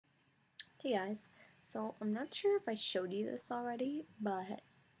Hey guys, so I'm not sure if I showed you this already, but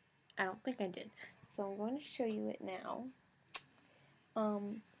I don't think I did. So I'm going to show you it now.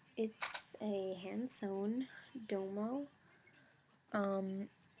 It's a hand-sewn Domo iPod,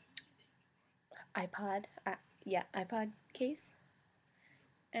 iPod case,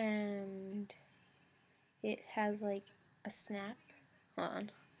 and it has like a snap. Hold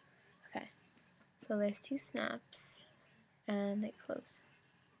on. Okay, so there's two snaps, and they close,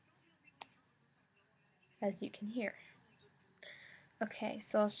 as you can hear. Okay,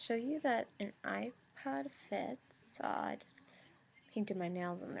 so I'll show you that an iPod fits. I just painted my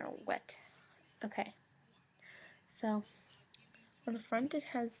nails and they're wet. Okay, so on the front it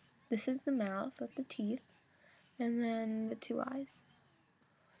has, this is the mouth with the teeth, and then the two eyes.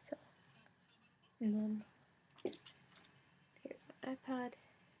 So, and then here's my iPod,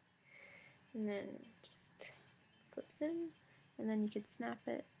 and then just slips in, and then you could snap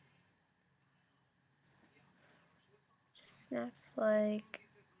it. Just snaps like,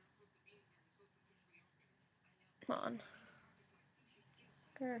 come on.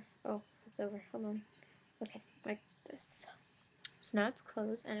 Oh, flipped over, hold on. Okay, like this. So now it's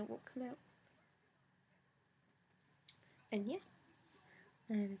closed and it won't come out. And yeah,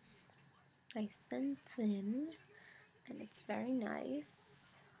 and it's nice and thin, and it's very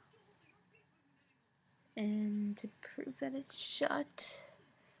nice. And to prove that it's shut,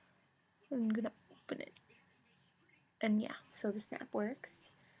 I'm gonna open it. And yeah, so the snap works.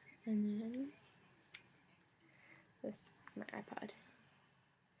 And then this is my iPod.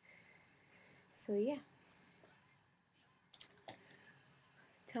 So yeah.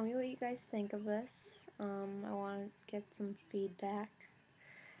 Tell me what you guys think of this. I want to get some feedback.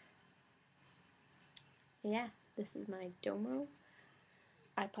 Yeah, this is my Domo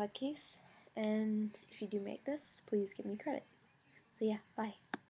iPod case. And if you do make this, please give me credit. So yeah, bye.